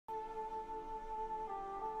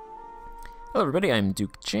Hello everybody, I'm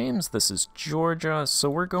Duke James, this is Georgia, so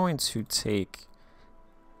we're going to take,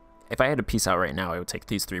 if I had to piece out right now, I would take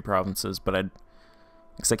these three provinces, but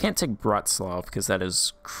because I can't take Bratslav, because that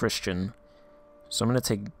is Christian, so I'm going to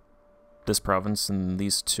take this province and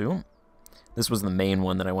these two. This was the main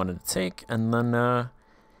one that I wanted to take, and then,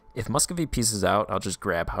 if Muscovy pieces out, I'll just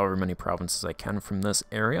grab however many provinces I can from this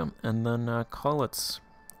area, and then call it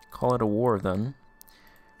a war then.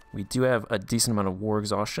 We do have a decent amount of war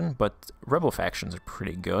exhaustion, but rebel factions are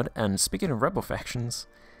pretty good. And speaking of rebel factions,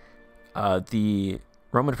 the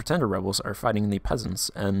Roman Pretender rebels are fighting the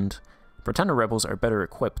peasants, and Pretender rebels are better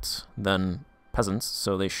equipped than peasants,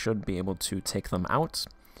 so they should be able to take them out.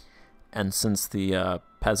 And since the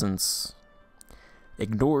peasants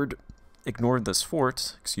ignored this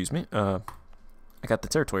fort, excuse me, I got the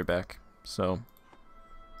territory back. So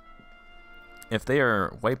if they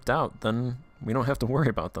are wiped out, then we don't have to worry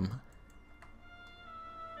about them.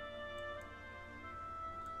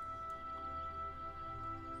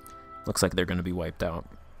 Looks like they're going to be wiped out.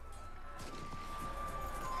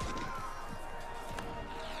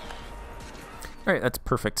 Alright, that's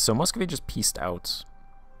perfect. So Muscovy just pieced out.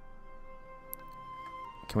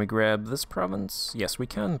 Can we grab this province? Yes, we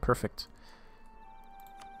can. Perfect.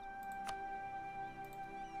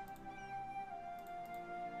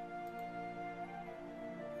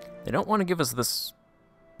 They don't want to give us this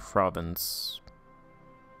province.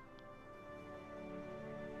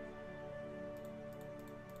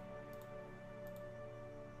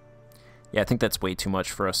 Yeah, I think that's way too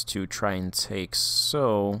much for us to try and take,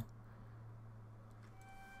 so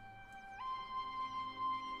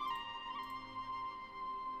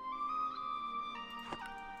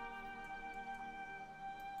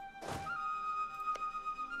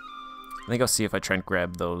I think I'll see if I try and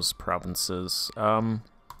grab those provinces.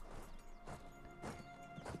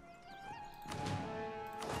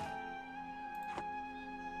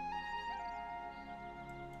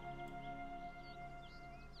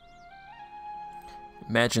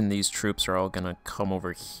 Imagine these troops are all gonna come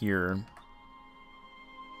over here.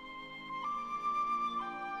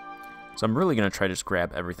 So I'm really gonna try to just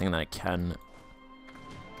grab everything that I can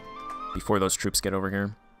before those troops get over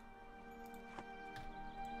here.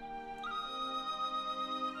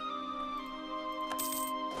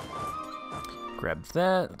 Grab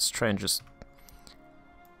that. Let's try and just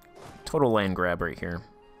total land grab right here.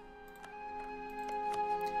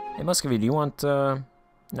 Hey Muscovy, do you want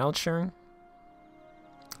knowledge sharing?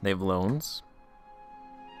 They have loans.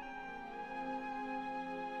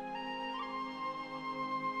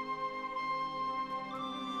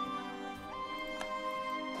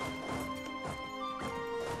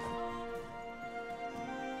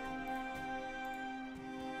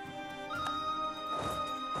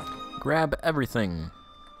 Grab everything.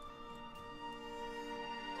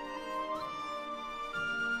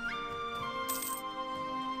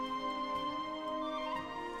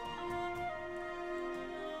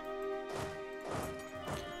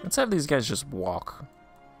 Let's have these guys just walk.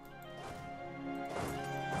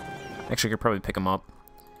 Actually, I could probably pick them up.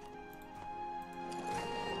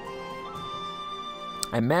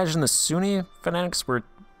 I imagine the Sunni fanatics were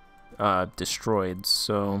destroyed,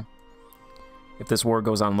 so if this war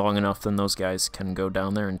goes on long enough, then those guys can go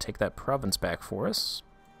down there and take that province back for us.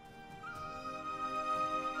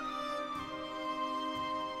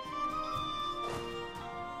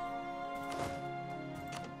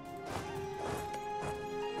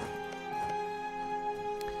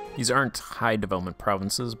 These aren't high development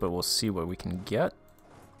provinces, but we'll see what we can get.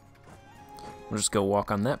 We'll just go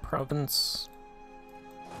walk on that province.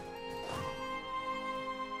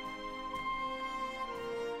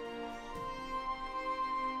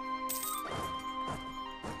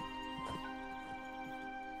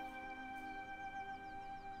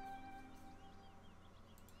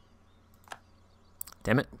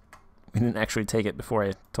 Damn it. We didn't actually take it before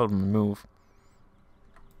I told them to move.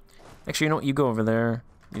 Actually, you know what? You go over there.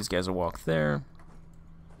 These guys will walk there.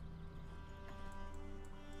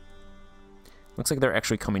 Looks like they're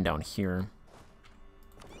actually coming down here.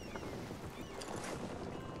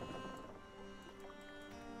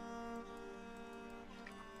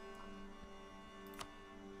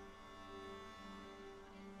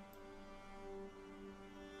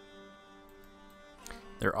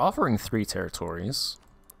 They're offering 3 territories.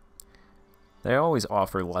 They always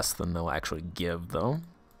offer less than they'll actually give, though.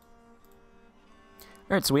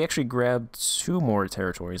 Alright, so we actually grabbed 2 more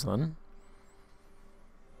territories then.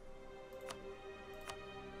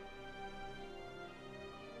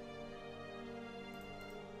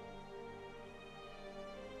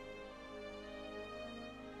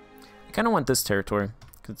 I kind of want this territory,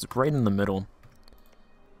 because it's right in the middle.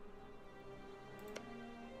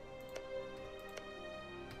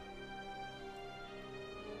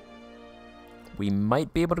 we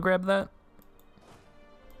might be able to grab that.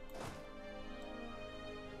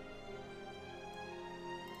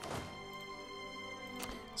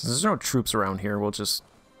 Since there's no troops around here, we'll just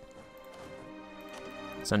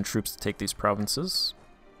send troops to take these provinces.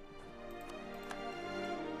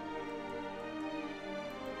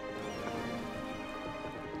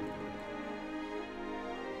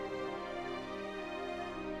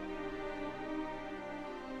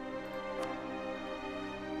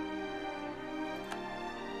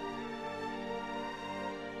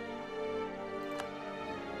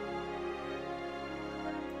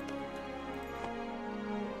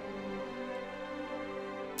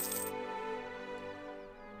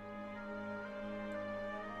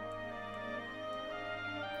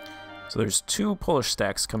 So there's 2 Polish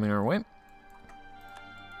stacks coming our way.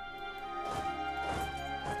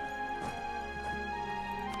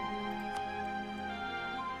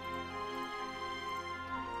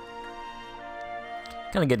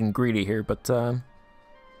 Kind of getting greedy here, but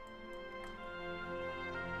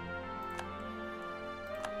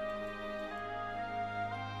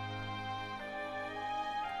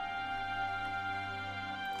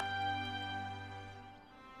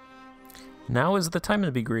now is the time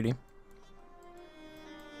to be greedy.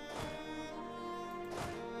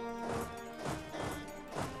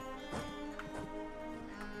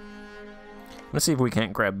 Let's see if we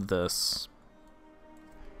can't grab this.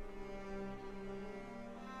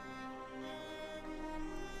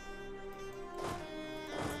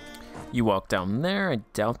 You walk down there. I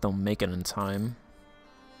doubt they'll make it in time.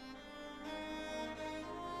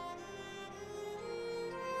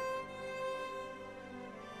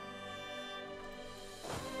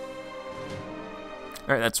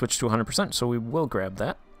 Alright, that switched to 100%, so we will grab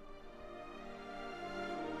that.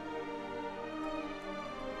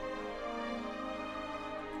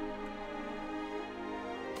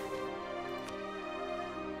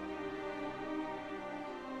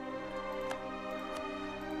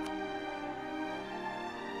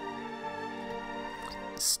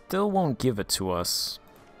 Still won't give it to us.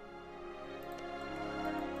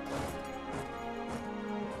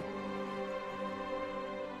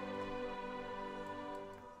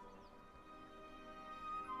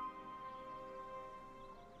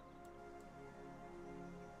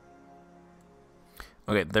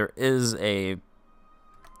 Okay, there is a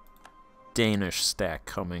Danish stack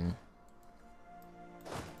coming.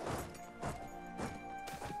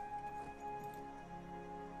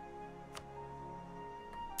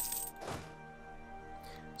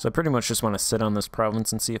 So I pretty much just want to sit on this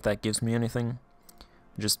province and see if that gives me anything.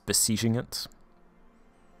 Just besieging it.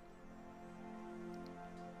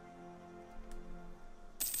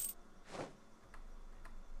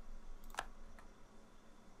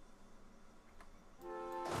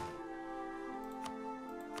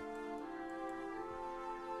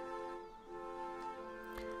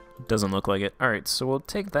 Doesn't look like it. Alright, so we'll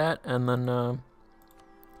take that and then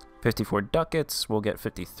 54 ducats. We'll get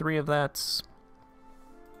 53 of that.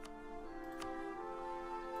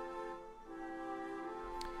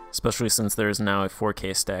 Especially since there's now a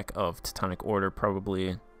 4K stack of Teutonic Order,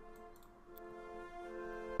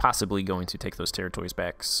 possibly going to take those territories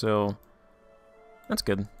back, so that's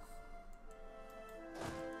good.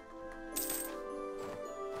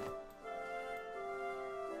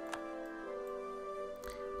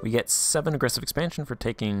 We get 7 aggressive expansion for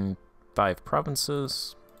taking 5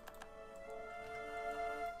 provinces.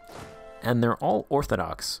 And they're all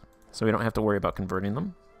Orthodox, so we don't have to worry about converting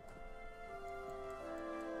them.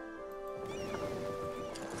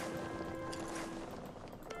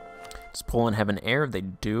 Does Poland have an heir? They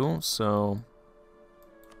do, so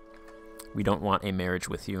we don't want a marriage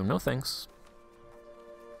with you. No thanks.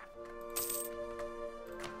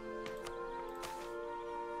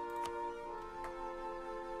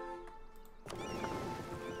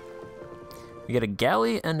 We get a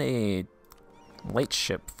galley and a light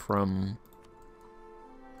ship from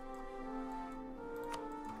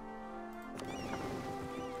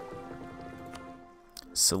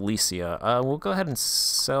Silesia. We'll go ahead and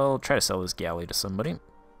try to sell this galley to somebody.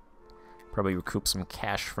 Probably recoup some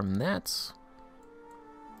cash from that.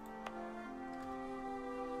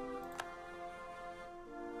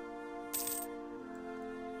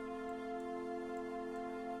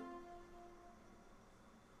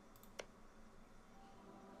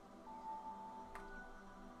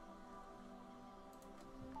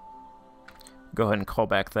 Go ahead and call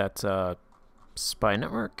back that spy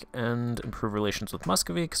network and improve relations with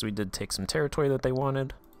Muscovy, because we did take some territory that they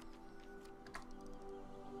wanted.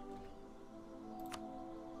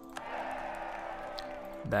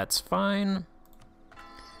 That's fine.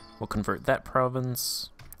 We'll convert that province.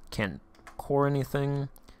 Can't core anything.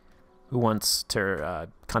 Who wants to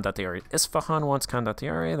Condottieri? Isfahan wants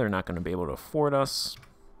Condottieri. They're not going to be able to afford us.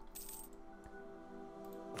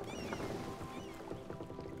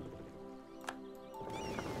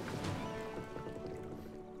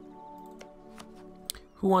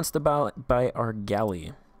 Who wants to buy our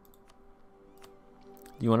galley?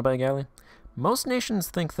 Do you want to buy a galley? Most nations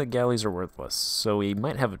think that galleys are worthless, so we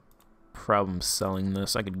might have a problem selling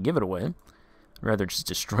this. I could give it away. I'd rather just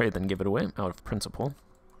destroy it than give it away, out of principle.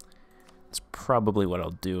 That's probably what I'll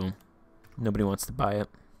do. Nobody wants to buy it.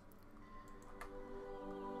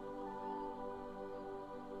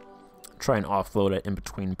 Try and offload it in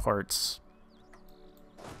between parts.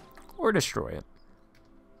 Or destroy it.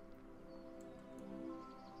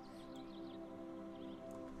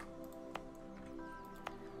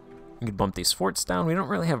 We could bump these forts down. We don't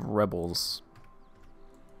really have rebels.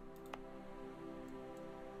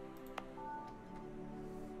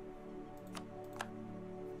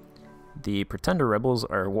 The pretender rebels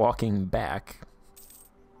are walking back.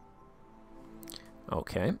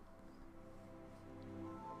 Okay.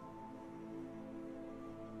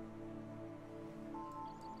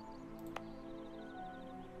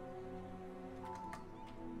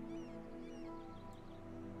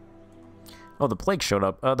 Oh, the plague showed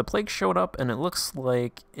up. The plague showed up, and it looks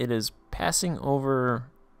like it is passing over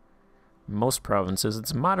most provinces.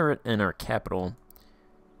 It's moderate in our capital.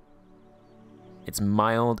 It's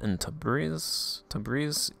mild in Tabriz.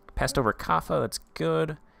 Tabriz passed over Kaffa. That's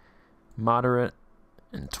good. Moderate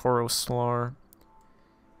in Toroslar.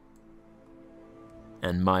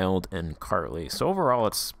 And mild in Kartli. So overall,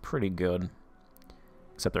 it's pretty good.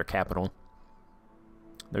 Except their capital.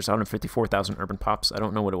 There's 154,000 urban pops. I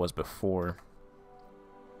don't know what it was before.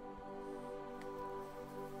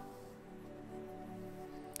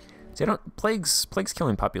 See, plagues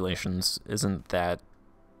killing populations isn't that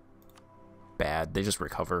bad. They just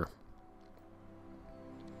recover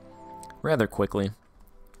rather quickly.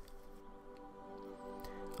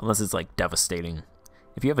 Unless it's like devastating.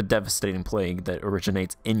 If you have a devastating plague that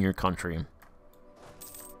originates in your country,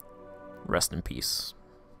 rest in peace.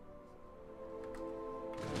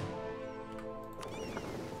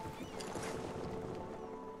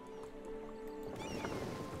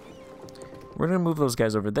 We're going to move those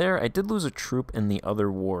guys over there. I did lose a troop in the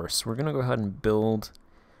other war, so we're going to go ahead and build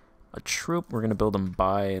a troop. We're going to build him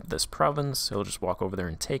by this province. He'll just walk over there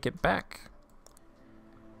and take it back.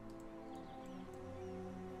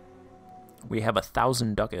 We have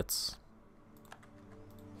 1,000 ducats.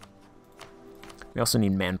 We also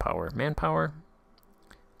need manpower. Manpower.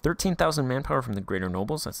 13,000 manpower from the greater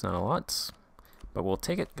nobles. That's not a lot, but we'll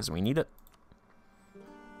take it because we need it.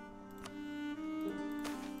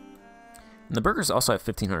 And the burghers also have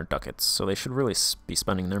 1,500 ducats, so they should really be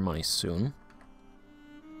spending their money soon.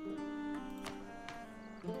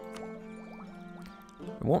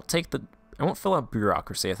 I won't fill out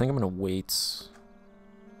bureaucracy. I think I'm going to wait.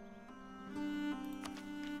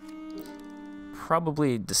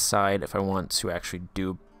 Probably decide if I want to actually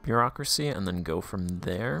do bureaucracy and then go from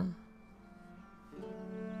there.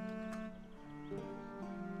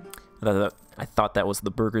 I thought that was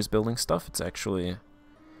the burghers building stuff. It's actually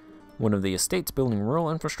one of the estates building rural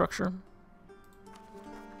infrastructure.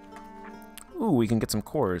 Ooh, we can get some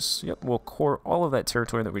cores. Yep, we'll core all of that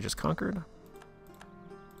territory that we just conquered.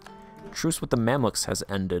 Truce with the Mamluks has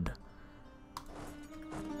ended.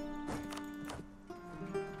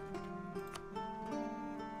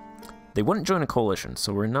 They wouldn't join a coalition,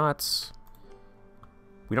 so we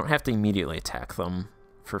don't have to immediately attack them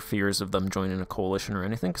for fears of them joining a coalition or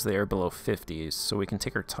anything, because they are below 50s, so we can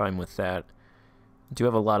take our time with that. Do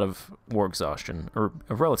have a lot of war exhaustion, or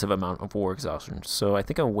a relative amount of war exhaustion, so I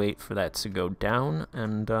think I'll wait for that to go down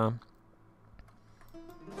and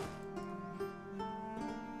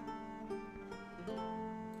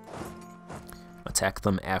attack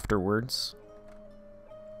them afterwards.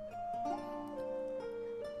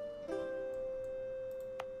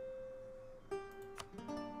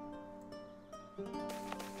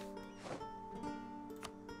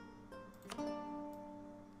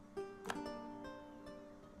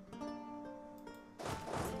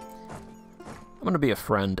 I'm going to be a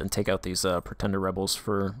friend and take out these pretender rebels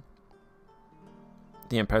for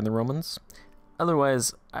the Empire of the Romans.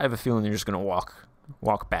 Otherwise, I have a feeling they're just going to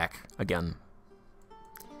walk back again.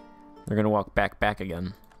 They're going to walk back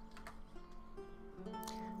again.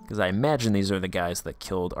 Because I imagine these are the guys that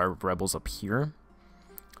killed our rebels up here.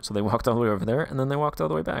 So they walked all the way over there, and then they walked all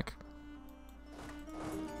the way back.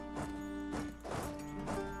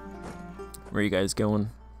 Where are you guys going?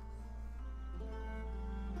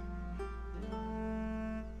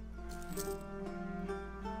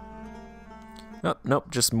 Oh, nope,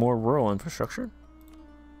 just more rural infrastructure.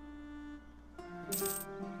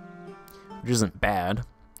 Which isn't bad.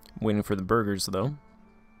 I'm waiting for the burgers, though.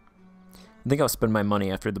 I think I'll spend my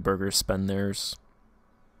money after the burgers spend theirs.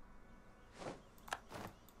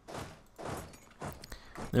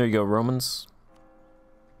 There you go, Romans.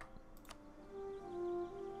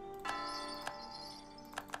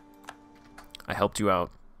 I helped you out.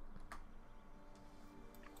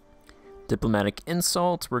 Diplomatic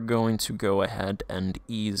insult. We're going to go ahead and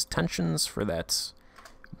ease tensions for that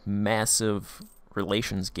massive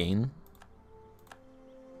relations gain.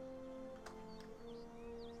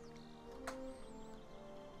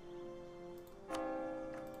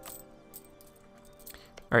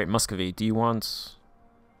 Alright, Muscovy, do you want...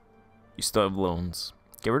 You still have loans.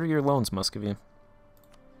 Get rid of your loans, Muscovy.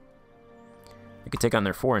 I could take on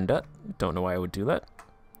their foreign debt. Don't know why I would do that.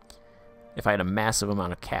 If I had a massive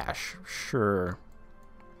amount of cash, sure.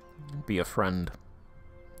 Be a friend.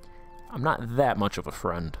 I'm not that much of a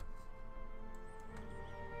friend.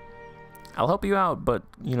 I'll help you out, but,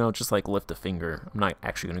 you know, just like lift a finger. I'm not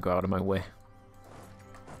actually going to go out of my way.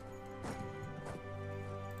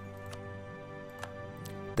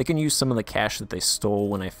 They can use some of the cash that they stole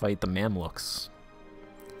when I fight the Mamluks.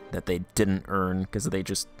 That they didn't earn, because they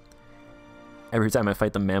just... Every time I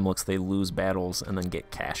fight the Mamluks, they lose battles and then get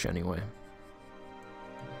cash anyway.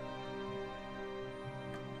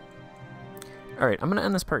 Alright, I'm going to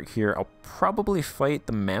end this part here. I'll probably fight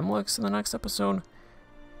the Mamluks in the next episode.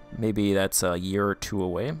 Maybe that's a year or two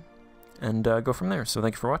away. And go from there. So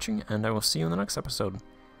thank you for watching, and I will see you in the next episode.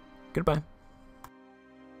 Goodbye.